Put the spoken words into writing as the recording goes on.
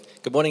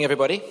Good morning,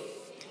 everybody.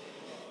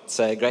 It's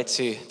great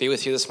to be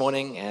with you this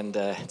morning, and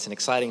it's an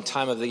exciting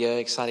time of the year,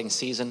 exciting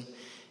season,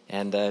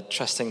 and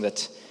trusting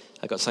that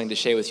I've got something to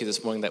share with you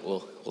this morning that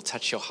will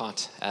touch your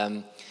heart.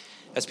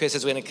 As Pierre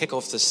says, we're going to kick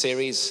off the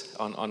series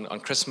on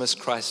Christmas,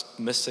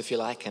 Christmas, if you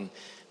like, and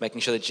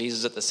making sure that Jesus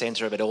is at the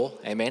center of it all.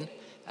 Amen.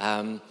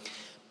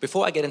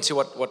 Before I get into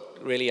what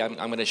really I'm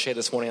going to share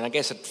this morning, and I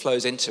guess it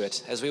flows into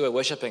it, as we were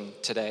worshiping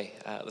today,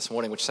 this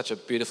morning, which is such a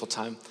beautiful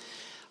time,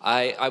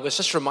 I was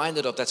just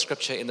reminded of that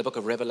scripture in the book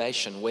of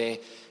Revelation where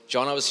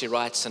John obviously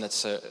writes, and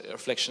it's a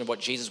reflection of what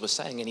Jesus was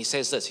saying, and he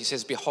says this, he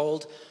says,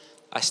 "Behold,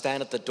 I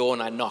stand at the door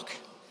and I knock.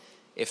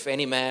 If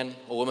any man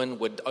or woman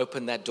would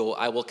open that door,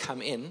 I will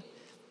come in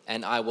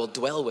and I will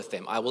dwell with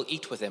them. I will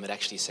eat with them," it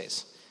actually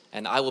says.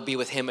 "And I will be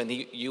with him and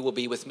you will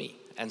be with me."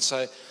 And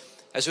so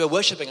as we were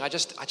worshiping, I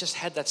just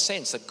had that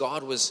sense that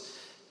God was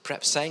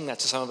perhaps saying that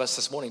to some of us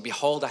this morning.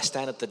 Behold, I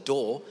stand at the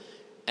door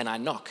and I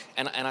knock.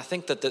 And I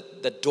think that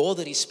the door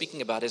that he's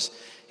speaking about is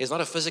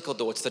not a physical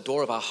door, it's the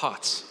door of our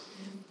hearts.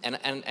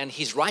 And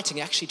he's writing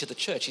actually to the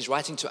church, he's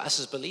writing to us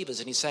as believers,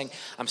 and he's saying,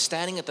 I'm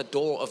standing at the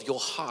door of your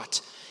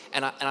heart,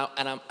 and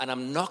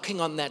I'm knocking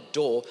on that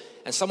door.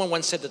 And someone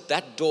once said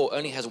that door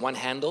only has one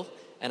handle,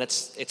 and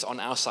it's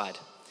on our side.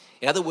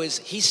 In other words,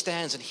 he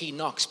stands and he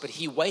knocks, but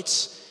he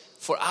waits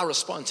for our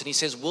response. And he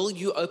says, will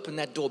you open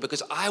that door?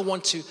 Because I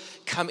want to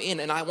come in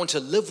and I want to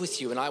live with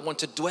you and I want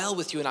to dwell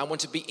with you and I want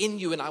to be in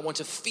you and I want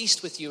to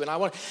feast with you and I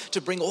want to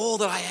bring all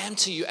that I am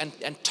to you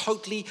and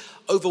totally,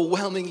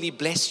 overwhelmingly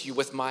bless you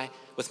with my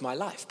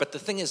life. But the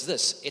thing is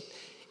this,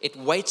 it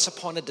waits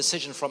upon a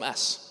decision from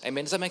us.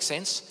 Amen, does that make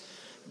sense?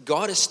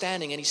 God is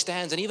standing and he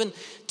stands. And even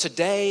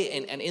today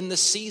and in this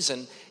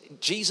season,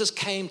 Jesus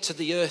came to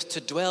the earth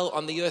to dwell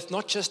on the earth,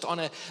 not just on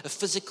a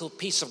physical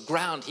piece of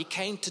ground. He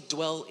came to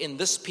dwell in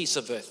this piece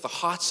of earth, the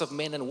hearts of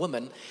men and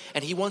women.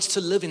 And he wants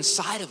to live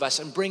inside of us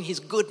and bring his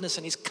goodness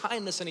and his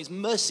kindness and his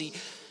mercy.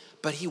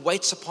 But he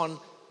waits upon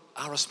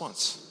our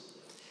response.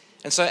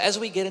 And so as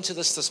we get into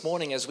this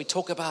morning, as we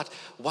talk about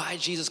why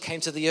Jesus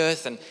came to the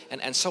earth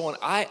and so on,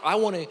 I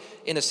want to,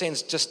 in a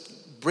sense,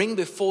 just bring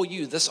before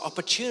you this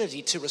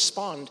opportunity to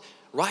respond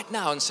right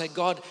now and say,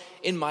 God,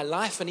 in my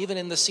life and even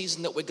in the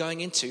season that we're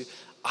going into,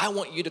 I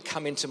want you to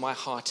come into my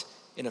heart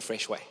in a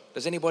fresh way.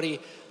 Does anybody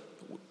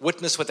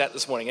witness with that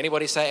this morning?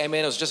 Anybody say,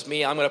 amen, it was just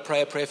me, I'm going to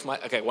pray a prayer for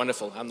okay,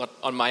 wonderful, I'm not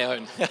on my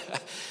own.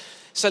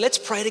 So let's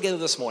pray together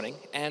this morning,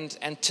 and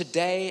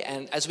today,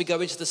 and as we go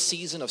into the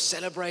season of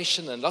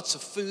celebration and lots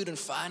of food and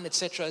fun,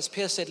 etc., as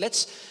Pierre said,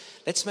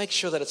 let's make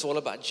sure that it's all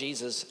about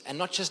Jesus, and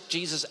not just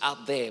Jesus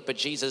out there, but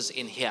Jesus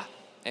in here.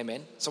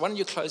 Amen. So why don't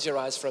you close your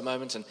eyes for a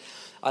moment, and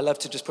I love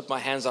to just put my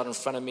hands out in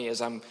front of me as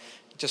I'm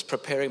just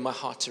preparing my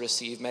heart to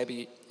receive.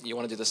 Maybe you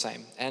want to do the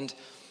same. And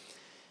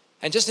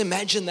just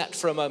imagine that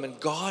for a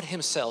moment. God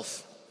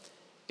himself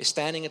is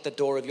standing at the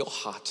door of your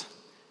heart,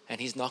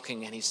 and he's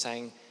knocking and he's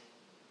saying,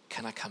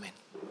 can I come in?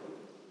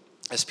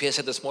 As Pierre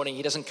said this morning,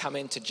 he doesn't come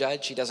in to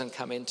judge. He doesn't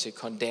come in to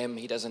condemn.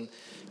 He doesn't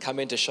come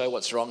in to show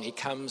what's wrong. He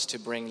comes to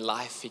bring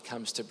life. He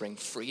comes to bring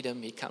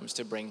freedom. He comes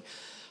to bring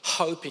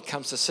hope. He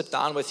comes to sit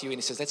down with you and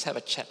he says, let's have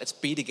a chat. Let's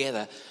be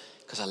together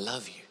because I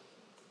love you.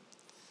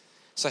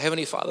 So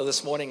Heavenly Father,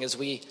 this morning as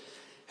we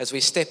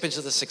step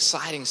into this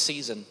exciting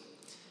season,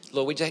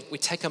 Lord, we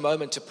take a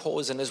moment to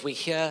pause, and as we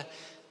hear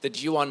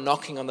that you are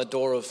knocking on the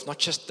door of not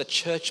just the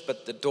church,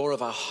 but the door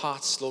of our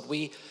hearts, Lord,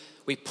 we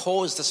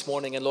pause this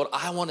morning, and Lord,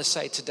 I want to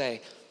say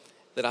today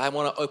that I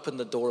want to open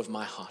the door of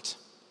my heart.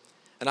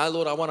 And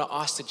Lord, I want to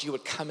ask that you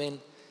would come in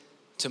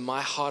to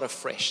my heart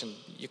afresh, and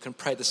you can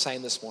pray the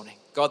same this morning.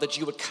 God, that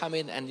you would come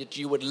in and that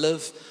you would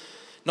live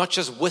not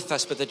just with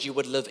us, but that you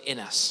would live in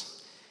us.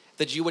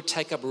 That you would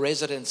take up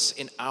residence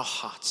in our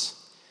hearts.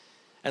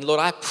 And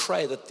Lord, I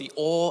pray that the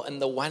awe and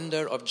the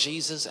wonder of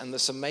Jesus and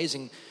this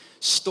amazing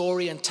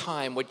story and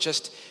time would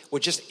just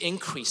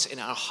increase in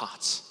our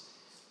hearts.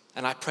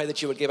 And I pray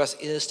that you would give us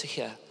ears to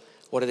hear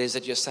what it is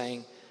that you're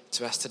saying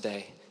to us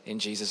today in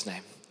Jesus'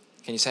 name.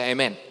 Can you say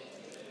amen?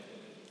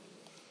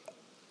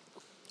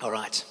 All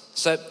right.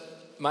 So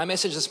my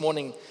message this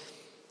morning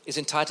is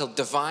entitled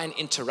Divine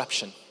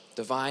Interruption.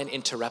 Divine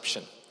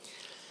Interruption.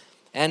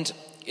 And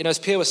you know, as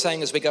Pierre was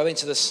saying, as we go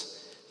into this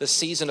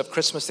season of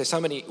Christmas, there's so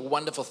many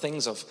wonderful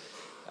things of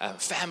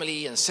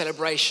family and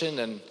celebration.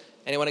 And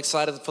anyone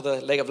excited for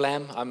the leg of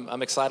lamb?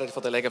 I'm excited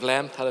for the leg of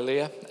lamb.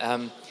 Hallelujah.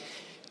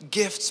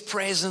 Gifts,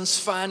 presents,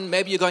 fun.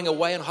 Maybe you're going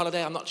away on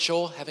holiday. I'm not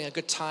sure. Having a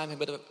good time, a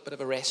bit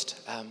of a rest.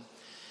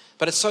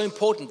 But it's so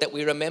important that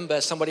we remember.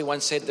 Somebody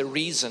once said the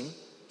reason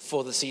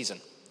for the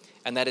season,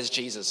 and that is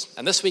Jesus.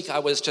 And this week I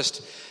was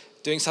just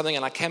doing something,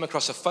 and I came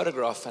across a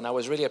photograph, and I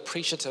was really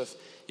appreciative.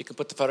 You can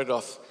put the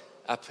photograph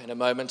up in a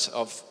moment,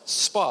 of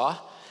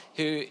Spar,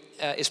 who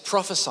is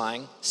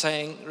prophesying,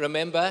 saying,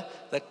 remember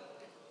that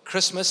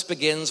Christmas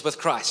begins with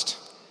Christ.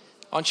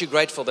 Aren't you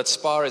grateful that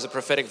Spar is a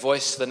prophetic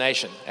voice to the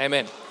nation?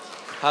 Amen.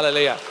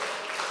 Hallelujah.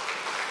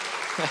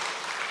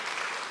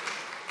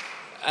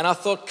 And I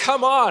thought,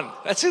 come on,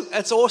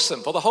 that's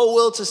awesome for the whole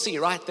world to see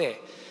right there.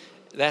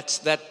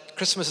 That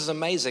Christmas is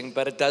amazing,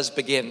 but it does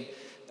begin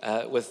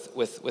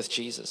with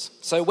Jesus.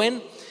 So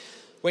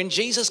when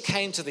Jesus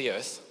came to the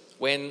earth,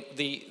 when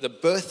the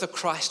birth of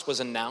Christ was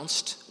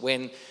announced,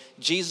 when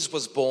Jesus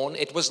was born,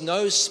 it was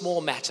no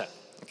small matter.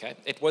 Okay,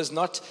 it was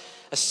not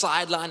a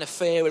sideline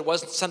affair. It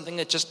wasn't something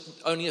that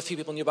just only a few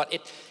people knew about.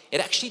 It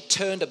actually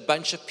turned a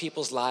bunch of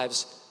people's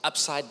lives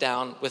upside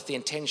down with the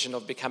intention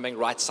of becoming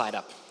right side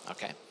up.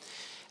 Okay.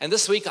 And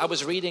this week I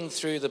was reading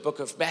through the book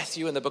of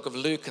Matthew and the book of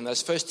Luke, and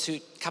those first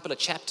couple of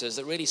chapters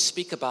that really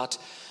speak about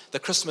the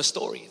Christmas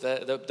story,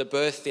 the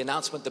birth, the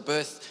announcement, the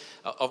birth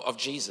of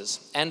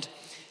Jesus. And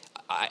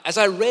as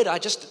I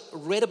just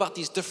read about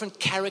these different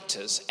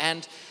characters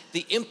and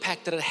the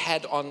impact that it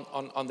had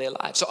on their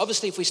lives. So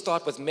obviously if we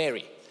start with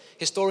Mary,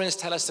 historians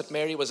tell us that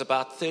Mary was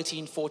about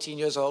 13, 14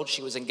 years old.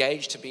 She was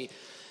engaged to be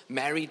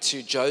married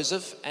to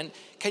Joseph. And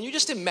can you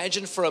just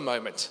imagine for a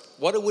moment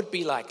what it would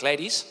be like,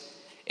 ladies,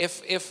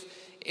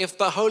 if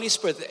the Holy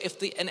Spirit,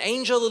 an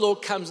angel of the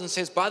Lord comes and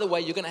says, by the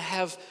way, you're going to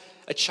have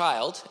a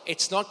child.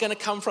 It's not going to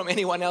come from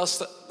anyone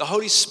else. The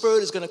Holy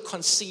Spirit is going to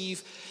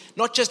conceive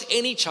not just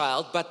any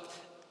child, but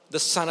the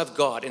Son of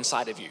God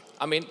inside of you.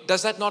 I mean,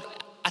 does that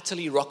not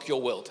utterly rock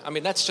your world? I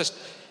mean, that's just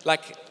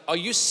like, are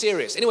you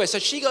serious? Anyway, so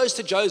she goes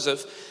to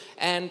Joseph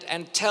and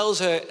tells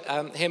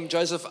him,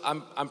 Joseph,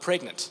 I'm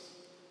pregnant.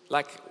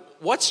 Like,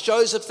 what's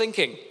Joseph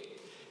thinking?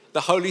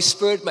 The Holy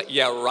Spirit?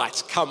 Yeah,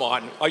 right. Come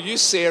on. Are you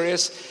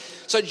serious?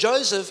 So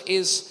Joseph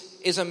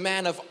is a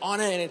man of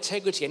honor and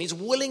integrity, and he's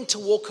willing to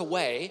walk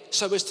away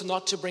so as to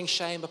not to bring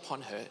shame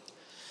upon her.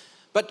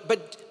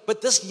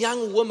 But this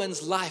young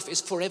woman's life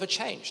is forever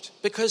changed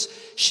because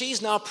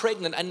she's now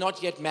pregnant and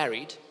not yet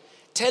married,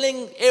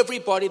 telling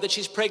everybody that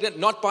she's pregnant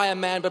not by a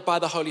man but by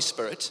the Holy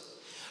Spirit.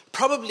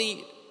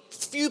 Probably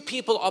few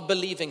people are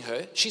believing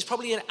her. She's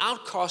probably an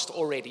outcast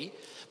already,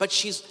 but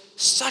she's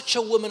such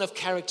a woman of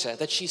character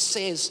that she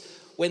says,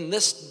 when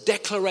this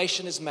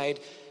declaration is made,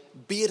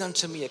 be it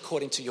unto me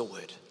according to your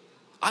word.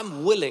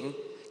 I'm willing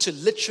to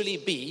literally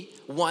be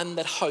one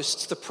that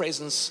hosts the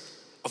presence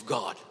of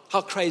God.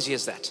 How crazy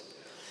is that?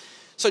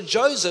 So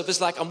Joseph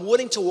is like, I'm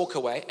willing to walk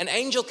away. An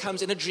angel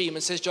comes in a dream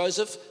and says,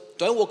 Joseph,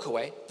 don't walk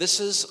away. This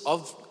is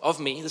of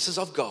me. This is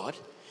of God.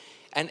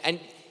 And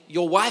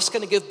your wife's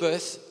going to give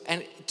birth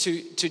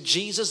to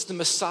Jesus, the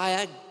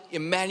Messiah,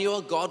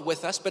 Emmanuel, God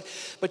with us.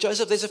 But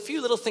Joseph, there's a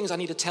few little things I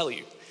need to tell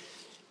you.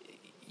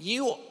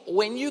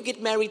 When you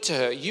get married to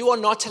her, you are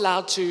not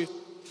allowed to,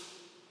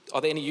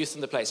 are there any youth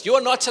in the place? You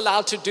are not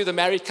allowed to do the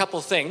married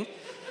couple thing.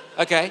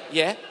 Okay,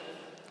 yeah.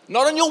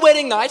 Not on your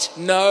wedding night.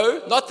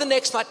 No, not the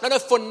next night. No,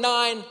 for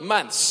 9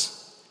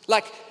 months.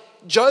 Like,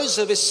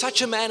 Joseph is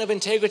such a man of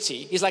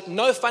integrity. He's like,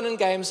 no fun and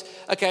games.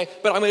 Okay,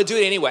 but I'm going to do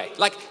it anyway.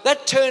 Like,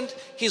 that turned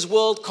his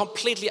world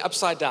completely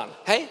upside down.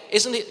 Hey,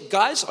 isn't it?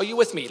 Guys, are you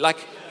with me? Like,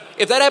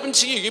 if that happened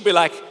to you, you'd be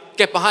like,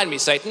 get behind me,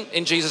 Satan,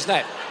 in Jesus'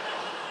 name.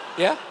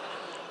 Yeah?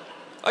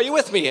 Are you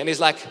with me? And he's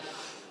like,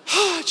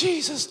 oh,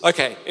 Jesus.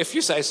 Okay, if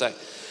you say so.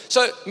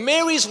 So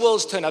Mary's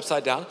world's turned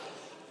upside down.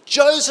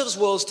 Joseph's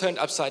world's turned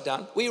upside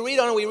down. We read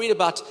on and we read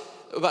about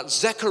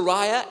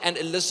Zechariah and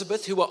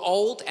Elizabeth who were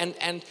old,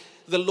 and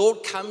the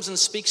Lord comes and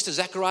speaks to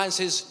Zechariah and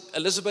says,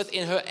 Elizabeth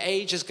in her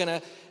age is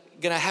gonna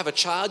have a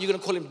child. You're going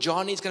to call him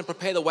John. He's going to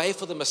prepare the way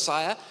for the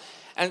Messiah.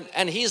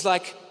 And he's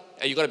like,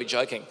 oh, you got to be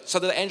joking. So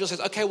the angel says,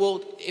 okay,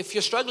 well, if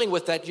you're struggling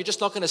with that, you're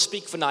just not going to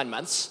speak for 9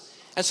 months.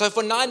 And so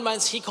for 9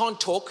 months, he can't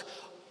talk.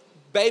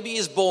 Baby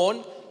is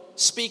born,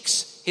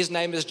 speaks, his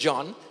name is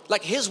John.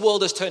 Like, his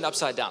world is turned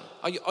upside down.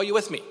 Are you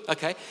with me?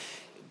 Okay.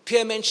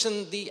 Pierre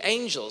mentioned the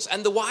angels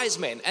and the wise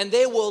men, and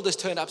their world is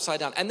turned upside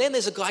down. And then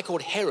there's a guy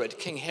called Herod,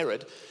 King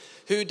Herod,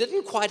 who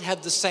didn't quite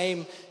have the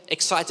same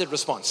excited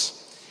response.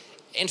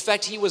 In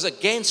fact, he was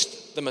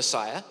against the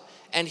Messiah,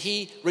 and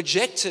he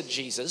rejected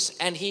Jesus,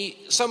 and he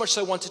so much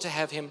so wanted to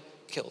have him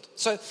killed.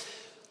 So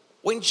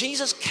when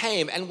Jesus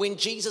came and when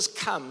Jesus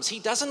comes, he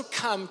doesn't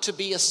come to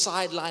be a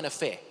sideline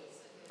affair.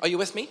 Are you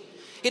with me?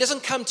 He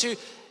doesn't come to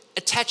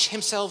attach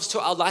himself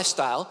to our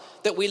lifestyle,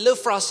 that we live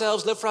for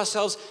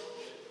ourselves,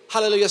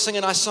 hallelujah, sing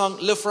a nice song,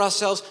 live for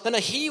ourselves. No,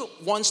 he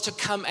wants to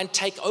come and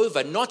take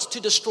over, not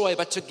to destroy,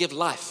 but to give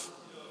life.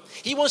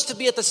 He wants to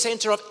be at the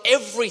center of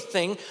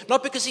everything,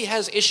 not because he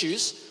has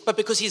issues, but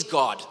because he's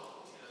God.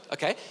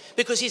 Okay?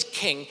 Because he's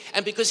king,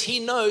 and because he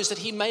knows that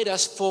he made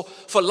us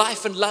for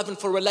life and love and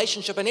for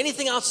relationship, and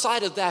anything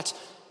outside of that,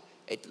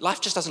 life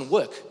just doesn't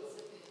work.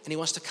 And he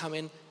wants to come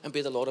in and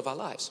be the Lord of our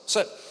lives.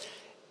 So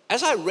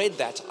as I read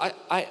that,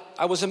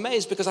 I was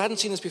amazed because I hadn't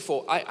seen this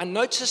before. I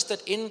noticed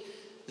that in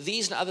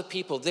these and other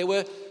people, there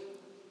were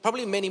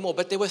probably many more,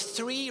 but there were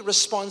 3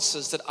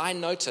 responses that I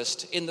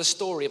noticed in the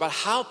story about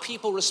how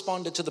people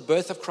responded to the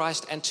birth of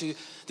Christ and to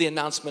the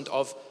announcement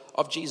of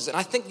Jesus. And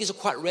I think these are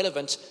quite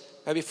relevant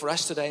maybe for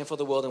us today and for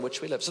the world in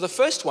which we live. So the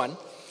first one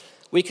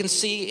we can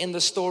see in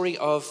the story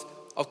of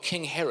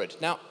King Herod.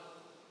 Now,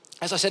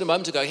 as I said a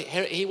moment ago,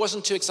 he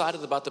wasn't too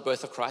excited about the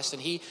birth of Christ, and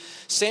he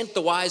sent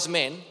the wise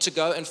men to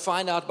go and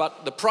find out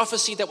about the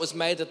prophecy that was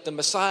made that the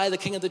Messiah, the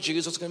King of the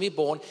Jews, was going to be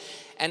born.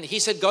 And he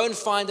said, go and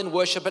find and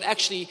worship, but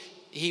actually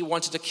he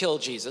wanted to kill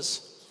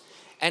Jesus.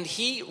 And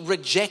he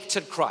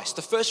rejected Christ.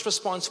 The first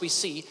response we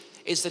see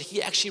is that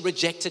he actually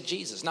rejected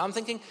Jesus. Now I'm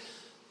thinking,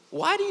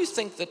 why do you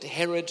think that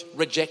Herod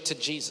rejected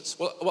Jesus?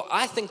 Well,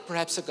 I think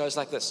perhaps it goes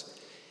like this.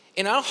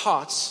 In our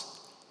hearts,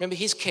 remember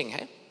he's king,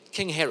 hey?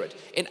 King Herod.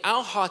 In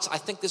our hearts, I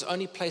think there's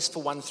only place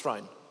for one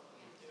throne.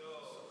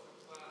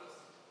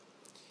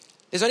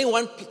 There's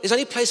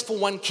only place for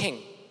one king,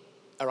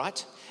 all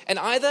right? And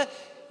either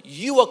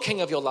you are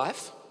king of your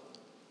life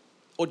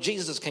or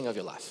Jesus is king of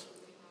your life,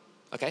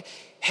 okay?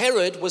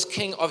 Herod was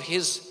king of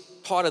his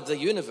part of the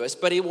universe,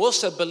 but he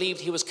also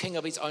believed he was king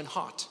of his own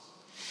heart.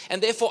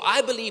 And therefore,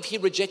 I believe he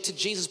rejected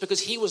Jesus because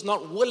he was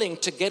not willing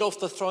to get off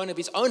the throne of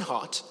his own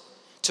heart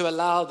to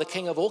allow the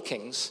King of all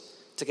kings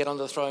to get on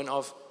the throne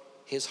of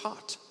his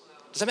heart.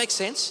 Does that make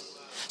sense?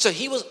 So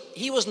he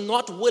was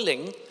not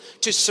willing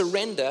to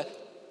surrender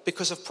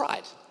because of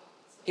pride.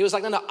 He was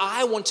like, no,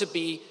 I want to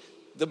be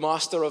the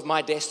master of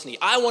my destiny.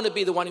 I want to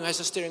be the one who has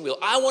the steering wheel.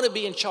 I want to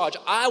be in charge.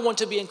 I want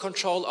to be in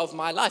control of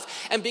my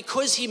life. And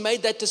because he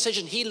made that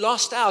decision, he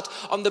lost out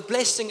on the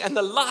blessing and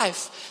the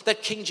life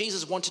that King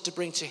Jesus wanted to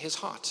bring to his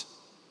heart.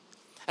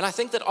 And I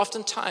think that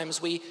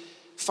oftentimes we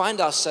find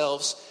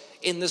ourselves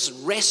in this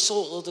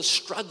wrestle or the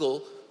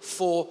struggle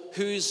for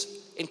who's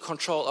in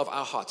control of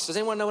our hearts. Does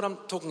anyone know what I'm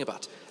talking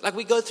about? Like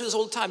we go through this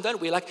all the time,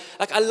 don't we? Like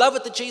I love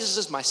it that Jesus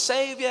is my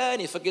Savior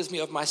and he forgives me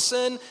of my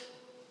sin.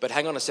 But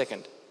hang on a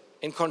second.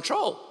 In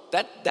control,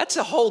 that's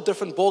a whole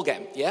different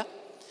ballgame, yeah?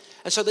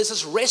 And so there's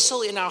this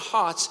wrestle in our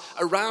hearts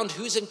around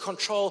who's in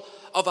control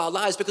of our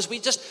lives because we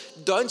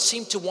just don't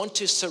seem to want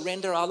to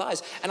surrender our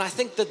lives. And I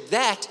think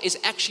that is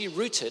actually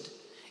rooted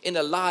in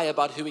a lie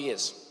about who he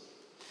is.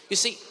 You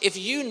see, if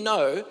you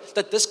know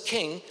that this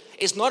king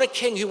is not a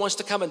king who wants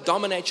to come and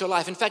dominate your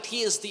life. In fact, he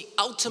is the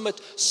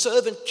ultimate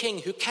servant king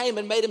who came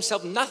and made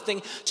himself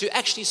nothing to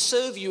actually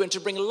serve you and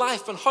to bring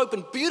life and hope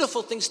and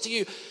beautiful things to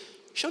you.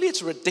 Surely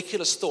it's a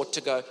ridiculous thought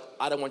to go,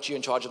 I don't want you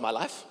in charge of my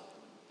life.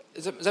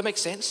 Does that make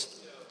sense?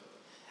 Yeah.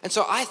 And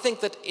so I think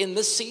that in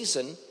this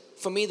season,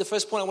 for me, the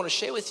first point I want to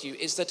share with you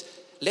is that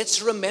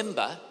let's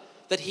remember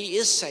that he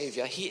is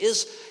Savior. He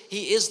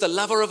is the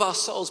lover of our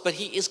souls, but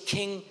he is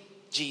King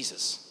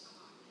Jesus.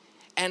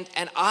 And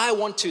I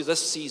want to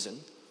this season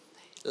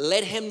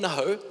let him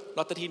know,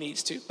 not that he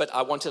needs to, but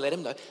I want to let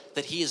him know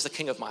that he is the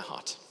king of my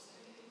heart.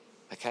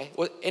 Okay,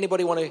 well,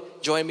 anybody want to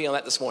join me on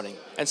that this morning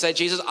and say,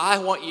 Jesus, I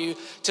want you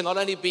to not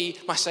only be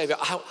my Savior,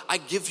 I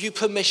give you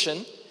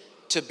permission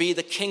to be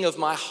the king of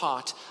my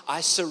heart.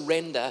 I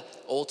surrender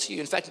all to you.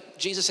 In fact,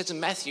 Jesus said to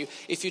Matthew,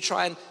 if you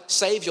try and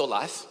save your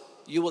life,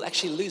 you will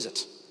actually lose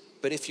it.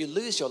 But if you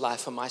lose your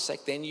life for my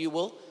sake, then you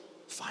will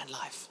find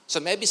life. So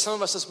maybe some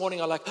of us this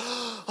morning are like,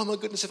 oh my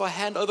goodness, if I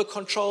hand over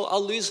control,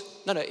 I'll lose.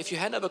 No, if you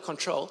hand over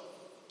control,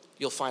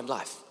 you'll find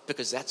life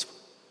because that's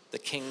the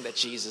king that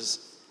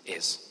Jesus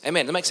is.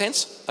 Amen. That makes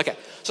sense? Okay.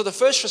 So the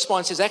first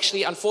response is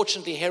actually,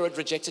 unfortunately, Herod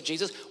rejected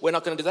Jesus. We're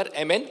not going to do that.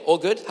 Amen. All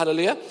good.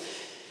 Hallelujah.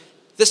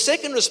 The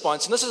second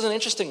response, and this is an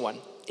interesting one,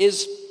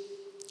 is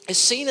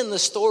seen in the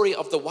story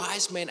of the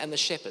wise men and the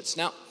shepherds.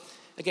 Now,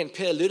 again,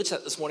 Pierre alluded to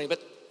that this morning,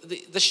 but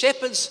the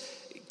shepherds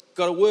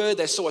got a word,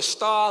 they saw a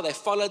star, they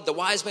followed, the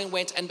wise men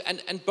went,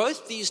 and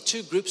both these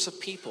two groups of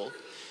people,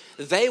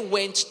 they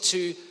went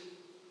to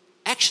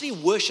actually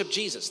worship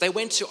Jesus. They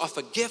went to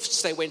offer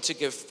gifts, they went to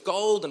give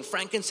gold and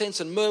frankincense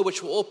and myrrh,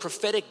 which were all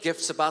prophetic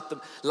gifts about the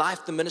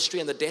life, the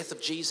ministry, and the death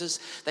of Jesus.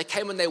 They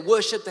came and they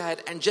worshiped, they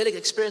had angelic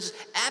experiences,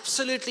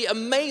 absolutely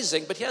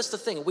amazing. But here's the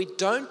thing, we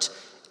don't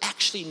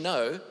actually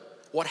know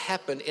what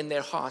happened in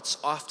their hearts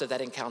after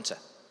that encounter.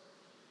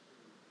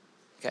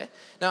 Okay.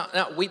 Now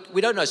we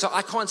don't know, so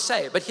I can't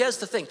say. But here's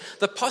the thing.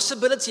 The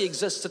possibility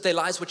exists that their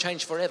lives would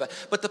change forever.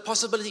 But the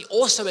possibility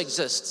also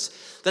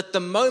exists that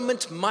the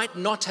moment might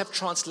not have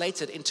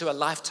translated into a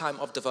lifetime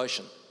of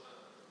devotion.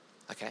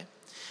 Okay.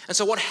 And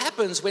so what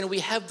happens when we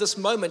have this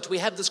moment, we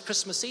have this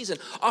Christmas season,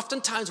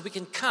 oftentimes we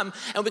can come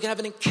and we can have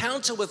an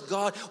encounter with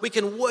God. We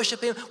can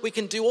worship him. We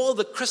can do all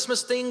the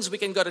Christmas things. We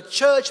can go to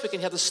church. We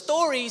can have the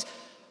stories,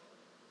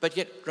 but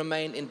yet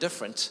remain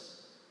indifferent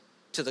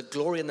to the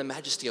glory and the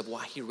majesty of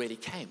why he really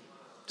came.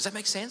 Does that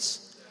make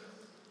sense?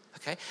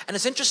 Okay. And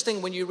it's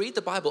interesting when you read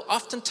the Bible,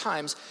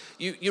 oftentimes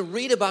you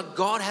read about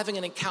God having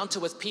an encounter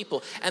with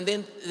people and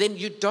then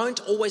you don't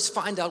always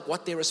find out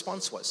what their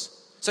response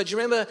was. So do you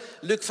remember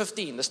Luke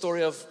 15, the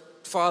story of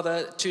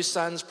father, two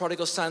sons,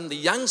 prodigal son? The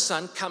young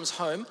son comes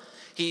home.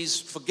 He's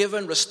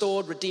forgiven,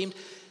 restored, redeemed.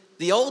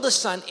 The older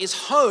son is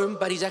home,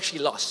 but he's actually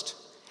lost.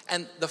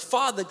 And the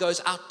father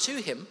goes out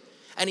to him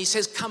and he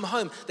says, come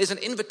home. There's an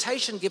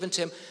invitation given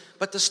to him.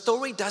 But the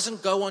story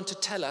doesn't go on to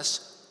tell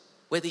us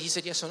whether he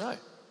said yes or no.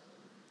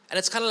 And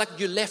it's kind of like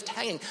you're left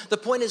hanging. The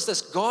point is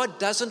this, God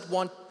doesn't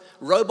want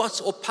robots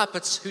or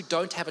puppets who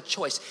don't have a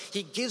choice.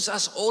 He gives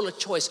us all a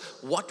choice.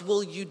 What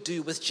will you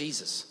do with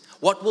Jesus?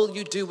 What will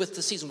you do with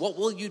the season? What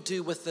will you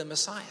do with the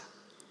Messiah?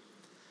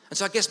 And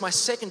so I guess my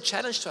second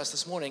challenge to us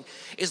this morning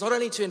is not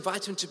only to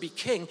invite him to be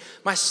king,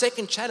 my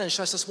second challenge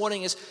to us this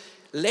morning is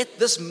let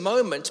this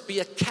moment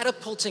be a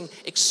catapulting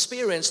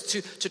experience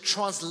to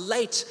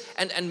translate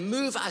and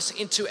move us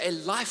into a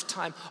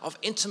lifetime of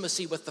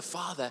intimacy with the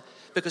Father,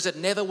 because it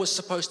never was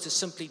supposed to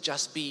simply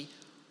just be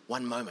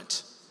one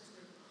moment.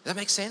 Does that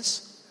make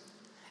sense?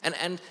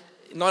 And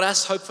not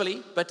us,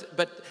 hopefully,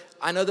 but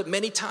I know that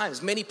many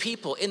times, many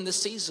people in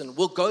this season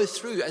will go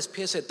through, as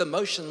Pierre said, the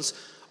motions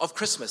of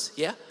Christmas,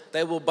 yeah?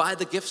 They will buy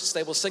the gifts,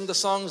 they will sing the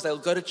songs, they'll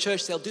go to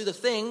church, they'll do the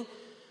thing,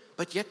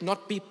 but yet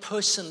not be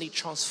personally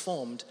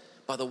transformed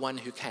by the one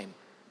who came.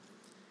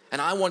 And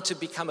I want to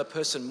become a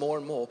person more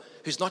and more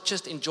who's not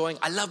just enjoying,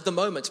 I love the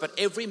moments, but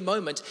every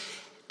moment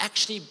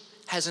actually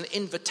has an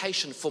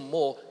invitation for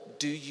more.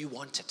 Do you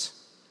want it?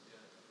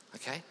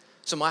 Okay?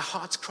 So my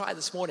heart's cry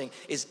this morning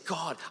is,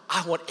 God,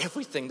 I want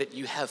everything that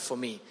you have for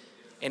me.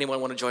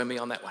 Anyone want to join me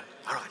on that one?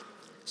 All right.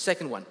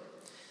 Second one.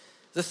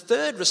 The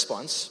third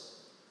response,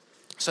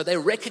 so they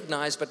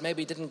recognized but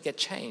maybe didn't get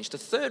changed. The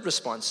third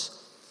response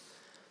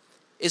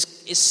is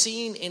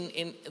seen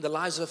in the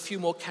lives of a few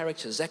more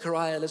characters.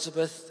 Zechariah,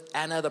 Elizabeth,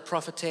 Anna, the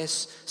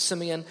prophetess,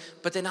 Simeon,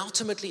 but then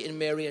ultimately in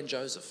Mary and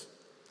Joseph.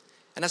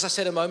 And as I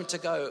said a moment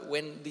ago,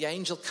 when the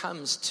angel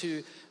comes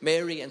to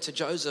Mary and to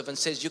Joseph and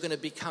says, you're going to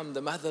become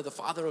the mother, the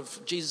father of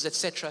Jesus,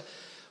 etc.,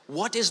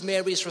 what is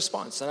Mary's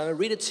response? And I'm going to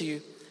read it to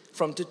you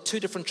from two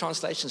different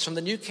translations. From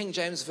the New King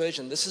James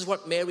Version, this is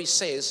what Mary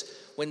says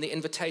when the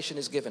invitation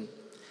is given.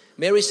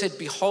 Mary said,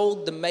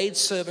 behold, the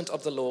maidservant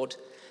of the Lord,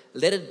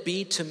 let it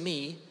be to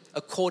me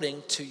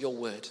according to your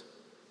word.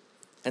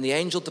 And the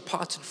angel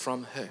departed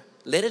from her.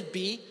 Let it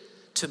be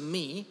to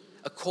me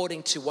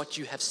according to what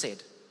you have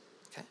said.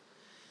 Okay.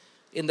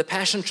 In the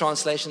Passion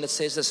Translation, it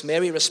says this,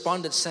 Mary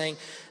responded saying,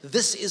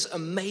 this is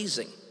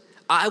amazing.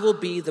 I will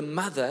be the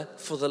mother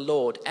for the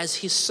Lord. As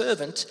his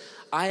servant,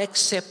 I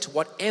accept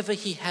whatever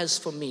he has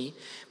for me.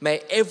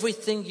 May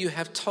everything you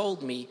have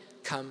told me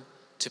come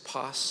to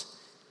pass.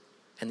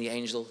 And the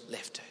angel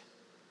left her.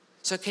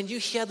 So can you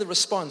hear the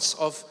response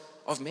of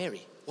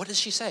Mary? What does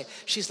she say?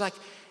 She's like,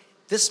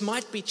 this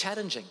might be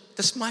challenging.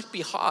 This might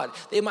be hard.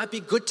 There might be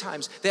good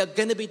times. There are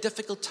going to be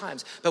difficult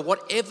times. But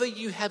whatever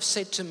you have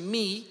said to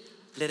me,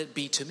 let it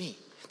be to me.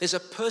 There's a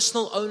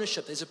personal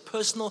ownership. There's a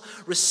personal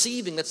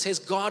receiving that says,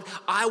 God,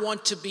 I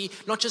want to be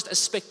not just a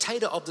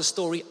spectator of the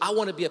story. I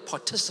want to be a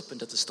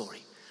participant of the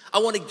story. I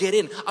want to get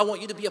in. I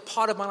want you to be a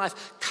part of my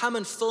life. Come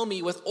and fill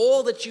me with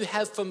all that you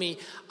have for me.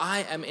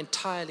 I am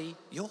entirely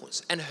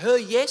yours. And her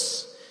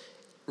yes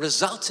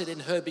resulted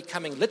in her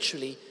becoming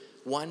literally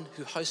one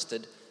who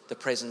hosted the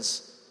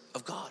presence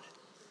of God.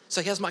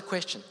 So here's my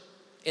question.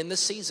 In this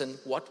season,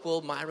 what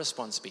will my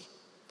response be?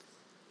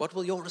 What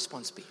will your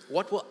response be?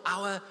 What will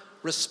our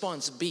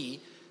response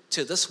be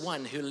to this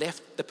one who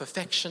left the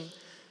perfection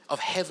of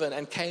heaven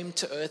and came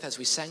to earth, as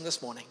we sang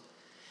this morning,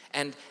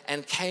 and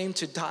came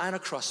to die on a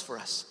cross for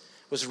us,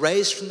 was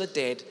raised from the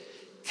dead,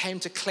 came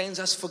to cleanse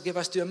us, forgive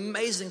us, do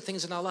amazing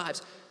things in our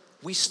lives?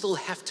 We still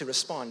have to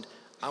respond.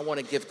 I want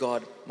to give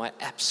God my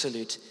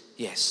absolute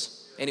yes.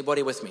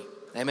 Anybody with me?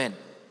 Amen.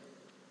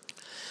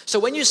 So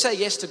when you say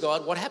yes to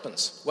God, what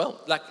happens? Well,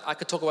 like I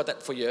could talk about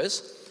that for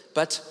years,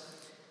 but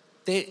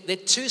there are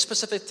two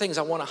specific things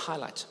I want to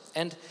highlight.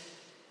 And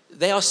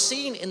they are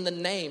seen in the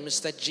names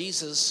that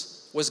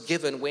Jesus was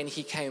given when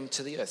he came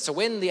to the earth. So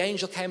when the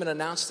angel came and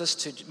announced this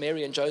to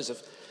Mary and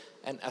Joseph,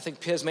 and I think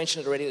Pierre's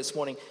mentioned it already this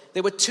morning,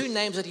 there were two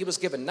names that he was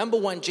given. Number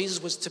one,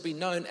 Jesus was to be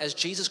known as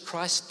Jesus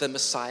Christ the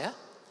Messiah.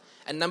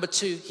 And number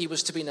two, he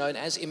was to be known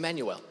as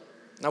Emmanuel.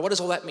 Now, what does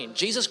all that mean?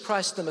 Jesus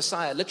Christ the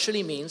Messiah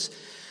literally means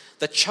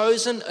the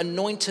chosen,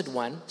 anointed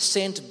one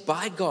sent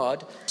by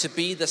God to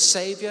be the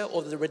Savior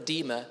or the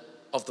Redeemer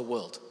of the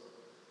world.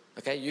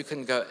 Okay, you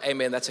can go,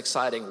 amen, that's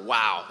exciting.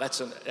 Wow,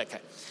 okay.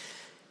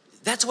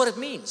 That's what it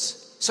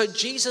means. So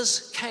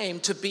Jesus came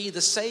to be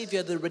the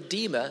Savior, the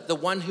Redeemer, the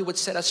one who would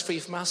set us free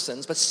from our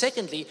sins. But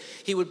secondly,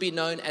 he would be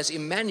known as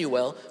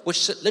Emmanuel,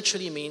 which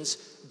literally means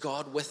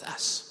God with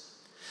us.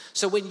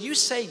 So when you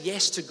say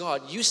yes to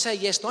God, you say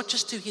yes not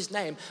just to his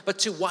name, but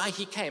to why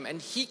he came. And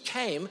he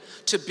came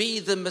to be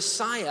the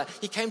Messiah.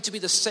 He came to be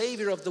the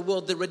Savior of the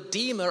world, the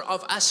Redeemer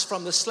of us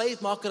from the slave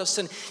market of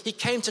sin. He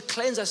came to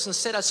cleanse us and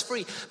set us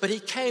free. But he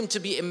came to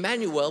be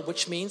Emmanuel,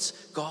 which means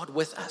God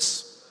with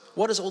us.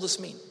 What does all this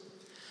mean?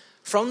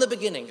 From the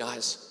beginning,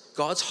 guys,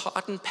 God's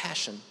heart and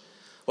passion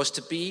was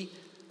to be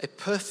a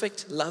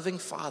perfect, loving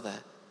Father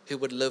who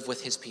would live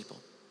with his people.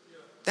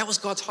 That was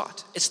God's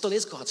heart. It still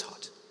is God's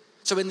heart.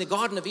 So in the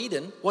Garden of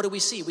Eden, what do we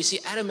see? We see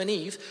Adam and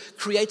Eve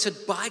created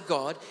by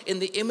God in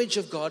the image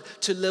of God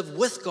to live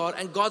with God,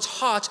 and God's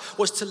heart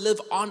was to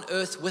live on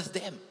earth with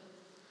them.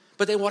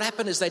 But then what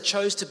happened is they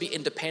chose to be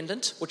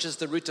independent, which is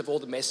the root of all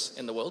the mess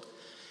in the world,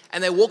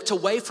 and they walked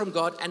away from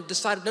God and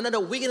decided, no,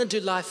 we're going to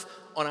do life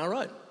on our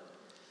own.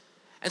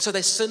 And so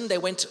they sinned, they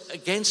went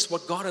against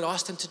what God had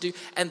asked them to do,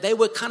 and they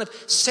were kind of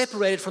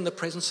separated from the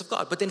presence of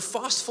God. But then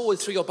fast forward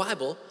through your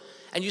Bible,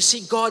 and you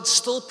see God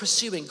still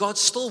pursuing, God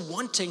still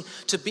wanting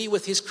to be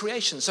with his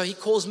creation. So he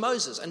calls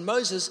Moses, and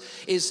Moses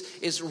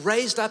is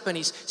raised up and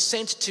he's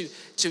sent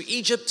to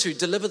Egypt to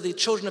deliver the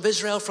children of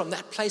Israel from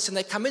that place. And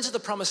they come into the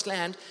promised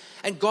land,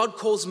 And God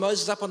calls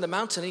Moses up on the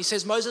mountain and he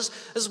says, Moses,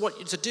 this is what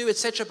you're to do,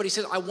 etc. But he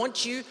says, I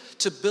want you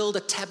to build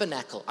a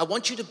tabernacle. I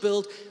want you to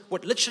build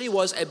what literally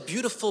was a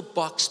beautiful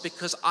box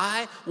because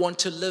I want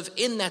to live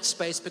in that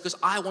space because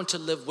I want to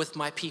live with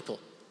my people.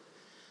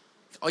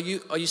 Are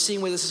you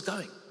seeing where this is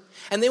going?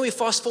 And then we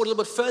fast forward a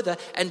little bit further,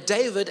 and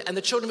David and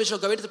the children of Israel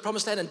go into the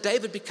promised land, and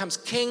David becomes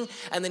king,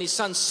 and then his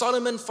son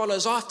Solomon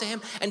follows after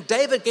him, and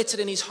David gets it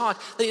in his heart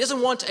that he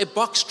doesn't want a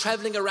box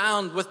traveling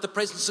around with the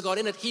presence of God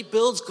in it. He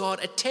builds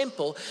God a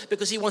temple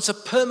because he wants a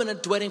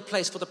permanent dwelling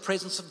place for the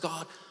presence of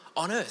God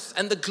on earth.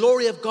 And the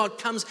glory of God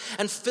comes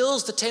and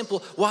fills the temple.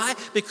 Why?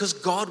 Because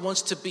God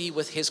wants to be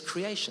with his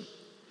creation.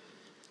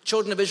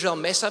 Children of Israel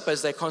mess up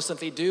as they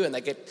constantly do, and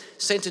they get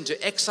sent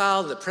into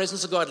exile. The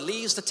presence of God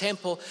leaves the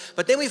temple.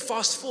 But then we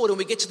fast forward and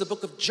we get to the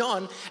book of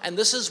John, and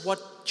this is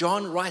what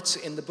John writes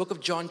in the book of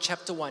John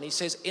chapter 1. He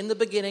says, in the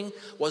beginning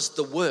was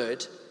the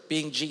Word,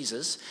 being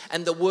Jesus,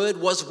 and the Word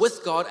was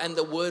with God, and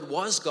the Word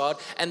was God,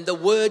 and the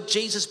Word,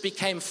 Jesus,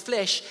 became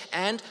flesh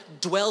and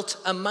dwelt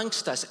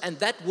amongst us. And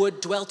that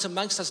word dwelt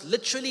amongst us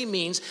literally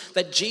means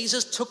that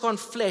Jesus took on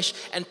flesh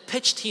and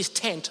pitched his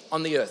tent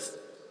on the earth.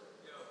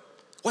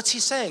 What's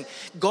he saying?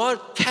 God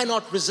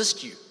cannot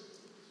resist you.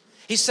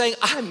 He's saying,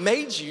 I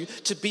made you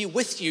to be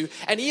with you.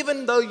 And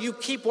even though you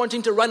keep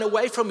wanting to run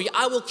away from me,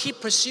 I will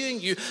keep pursuing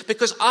you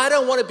because I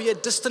don't want to be a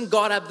distant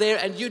God up there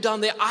and you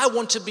down there. I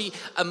want to be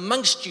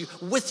amongst you,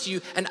 with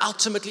you, and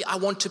ultimately I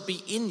want to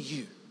be in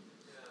you.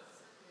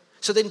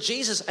 So then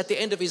Jesus, at the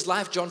end of his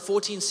life, John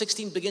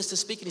 14:16, begins to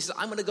speak and he says,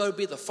 I'm going to go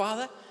be the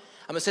Father.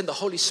 I'm going to send the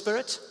Holy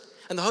Spirit.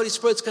 And the Holy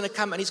Spirit's going to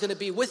come and he's going to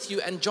be with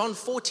you. And John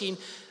 14,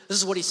 this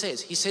is what he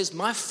says. He says,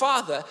 my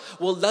Father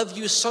will love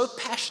you so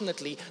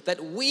passionately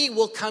that we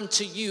will come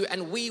to you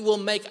and we will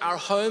make our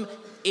home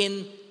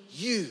in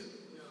you.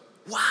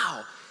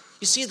 Wow.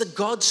 You see, the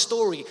God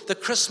story, the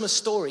Christmas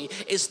story,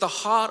 is the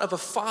heart of a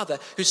father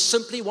who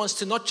simply wants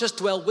to not just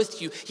dwell with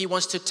you, he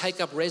wants to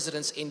take up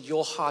residence in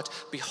your heart.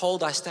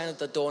 Behold, I stand at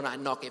the door and I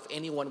knock. If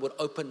anyone would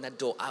open that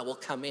door, I will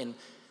come in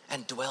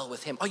and dwell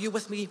with him. Are you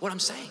with me, what I'm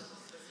saying?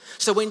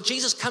 So when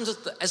Jesus comes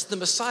as the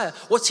Messiah,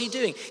 what's he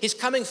doing? He's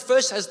coming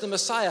first as the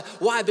Messiah.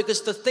 Why?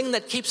 Because the thing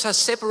that keeps us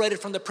separated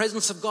from the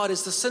presence of God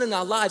is the sin in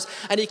our lives.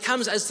 And he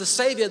comes as the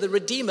Savior, the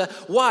Redeemer.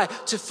 Why?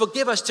 To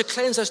forgive us, to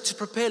cleanse us, to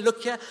prepare,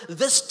 look here,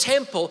 this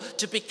temple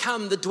to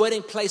become the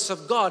dwelling place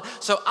of God.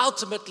 So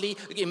ultimately,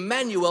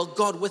 Emmanuel,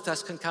 God with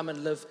us, can come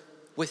and live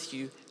with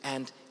you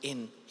and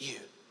in you.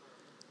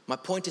 My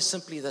point is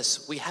simply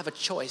this. We have a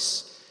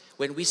choice.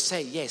 When we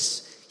say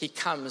yes, he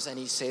comes and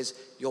he says,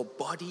 your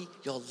body,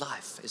 your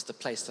life is the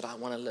place that I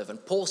want to live.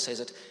 And Paul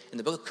says it in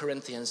the book of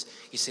Corinthians.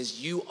 He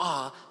says, you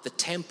are the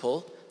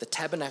temple, the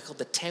tabernacle,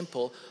 the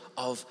temple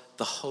of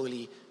the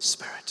Holy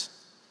Spirit.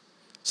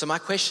 So my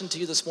question to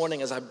you this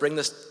morning as I bring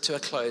this to a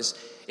close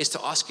is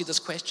to ask you this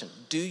question.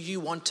 Do you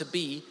want to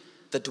be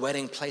the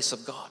dwelling place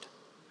of God?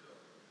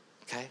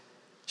 Okay,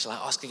 shall I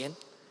ask again?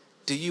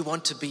 Do you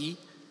want to be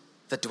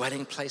the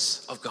dwelling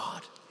place of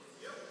God?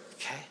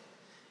 Okay.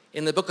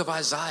 In the book of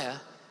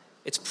Isaiah,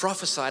 it's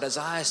prophesied.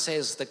 Isaiah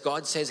says that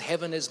God says,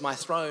 heaven is my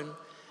throne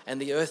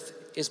and the earth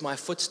is my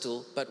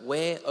footstool, but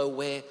where, oh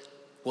where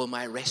will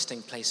my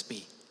resting place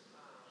be?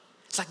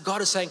 It's like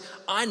God is saying,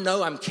 I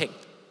know I'm king.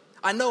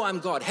 I know I'm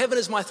God. Heaven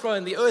is my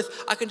throne. The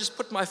earth, I can just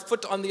put my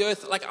foot on the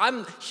earth. Like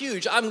I'm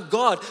huge, I'm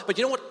God. But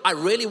you know what I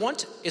really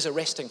want is a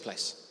resting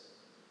place.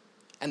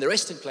 And the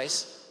resting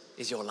place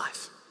is your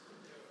life.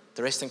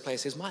 The resting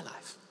place is my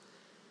life.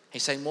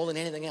 He's saying more than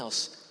anything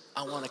else,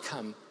 I want to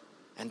come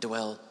and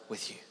dwell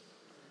with you.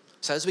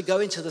 So as we go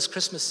into this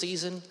Christmas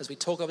season, as we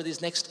talk over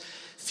these next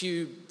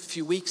few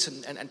weeks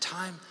and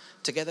time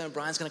together, and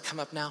Brian's going to come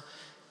up now,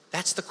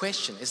 that's the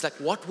question. It's like,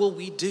 what will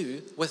we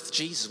do with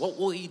Jesus? What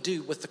will he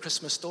do with the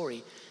Christmas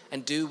story?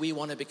 And do we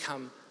want to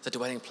become the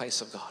dwelling place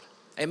of God?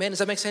 Amen? Does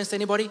that make sense to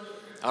anybody?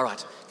 All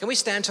right. Can we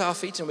stand to our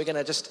feet and we're going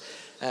to just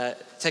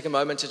take a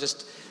moment to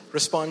just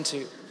respond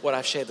to what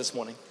I've shared this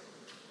morning.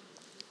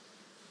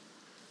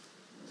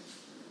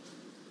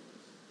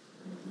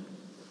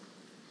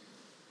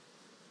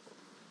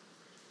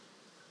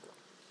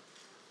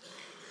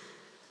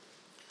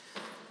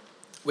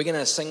 We're going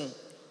to sing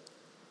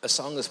a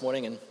song this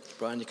morning, and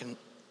Brian, you can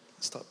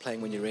start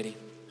playing when you're ready.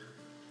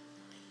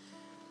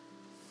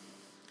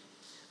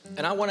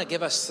 And I want to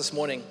give us this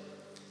morning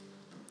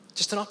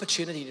just an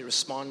opportunity to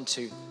respond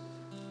to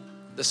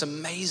this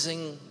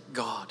amazing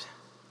God.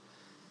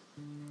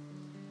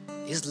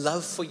 His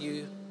love for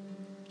you,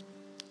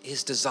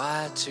 his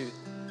desire to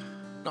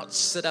not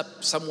sit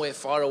up somewhere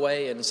far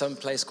away in some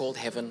place called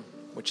heaven,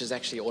 which is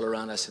actually all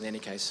around us in any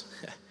case.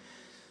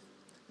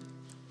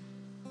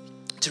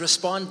 To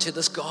respond to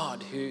this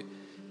God who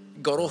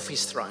got off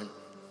his throne,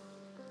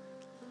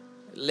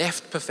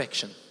 left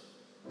perfection,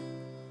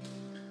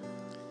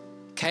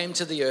 came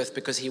to the earth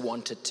because he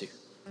wanted to,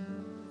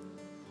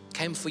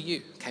 came for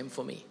you, came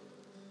for me,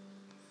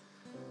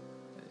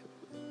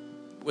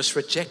 was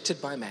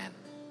rejected by man,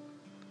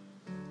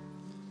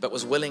 but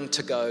was willing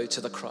to go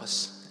to the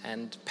cross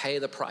and pay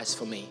the price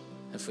for me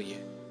and for you.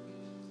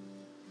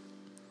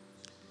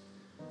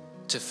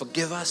 to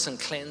forgive us and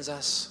cleanse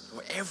us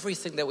for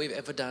everything that we've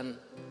ever done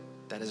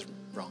that is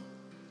wrong.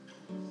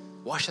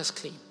 Wash us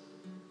clean,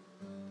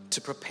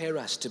 to prepare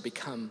us to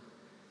become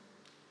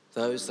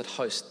those that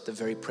host the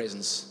very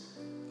presence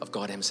of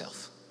God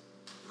himself.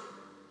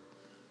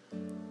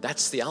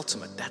 That's the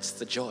ultimate, that's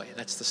the joy,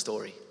 that's the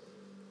story.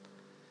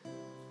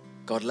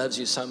 God loves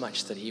you so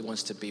much that he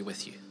wants to be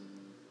with you,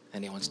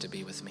 and he wants to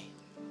be with me.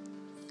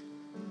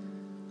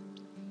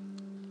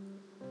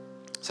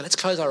 So let's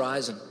close our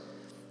eyes, and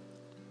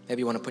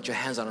maybe you want to put your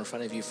hands out in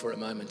front of you for a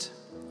moment.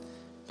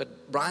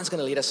 But Brian's going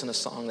to lead us in a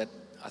song that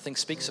I think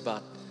speaks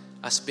about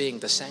us being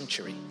the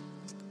sanctuary,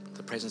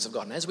 the presence of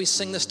God. And as we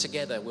sing this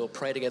together, we'll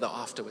pray together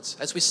afterwards.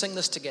 As we sing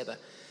this together,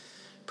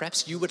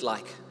 perhaps you would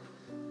like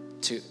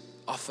to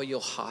offer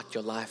your heart,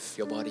 your life,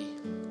 your body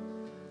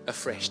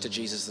afresh to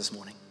Jesus this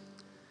morning.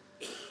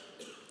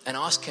 And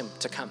ask him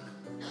to come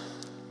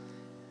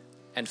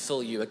and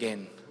fill you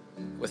again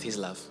with his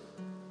love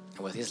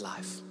and with his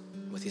life,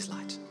 with his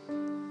light.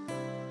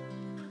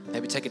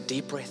 Maybe take a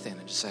deep breath in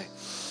and just say,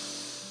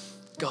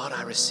 God,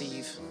 I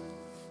receive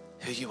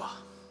who you are.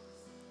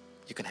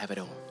 You can have it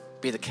all.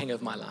 Be the king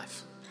of my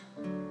life.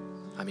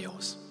 I'm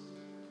yours.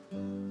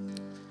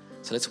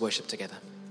 So let's worship together.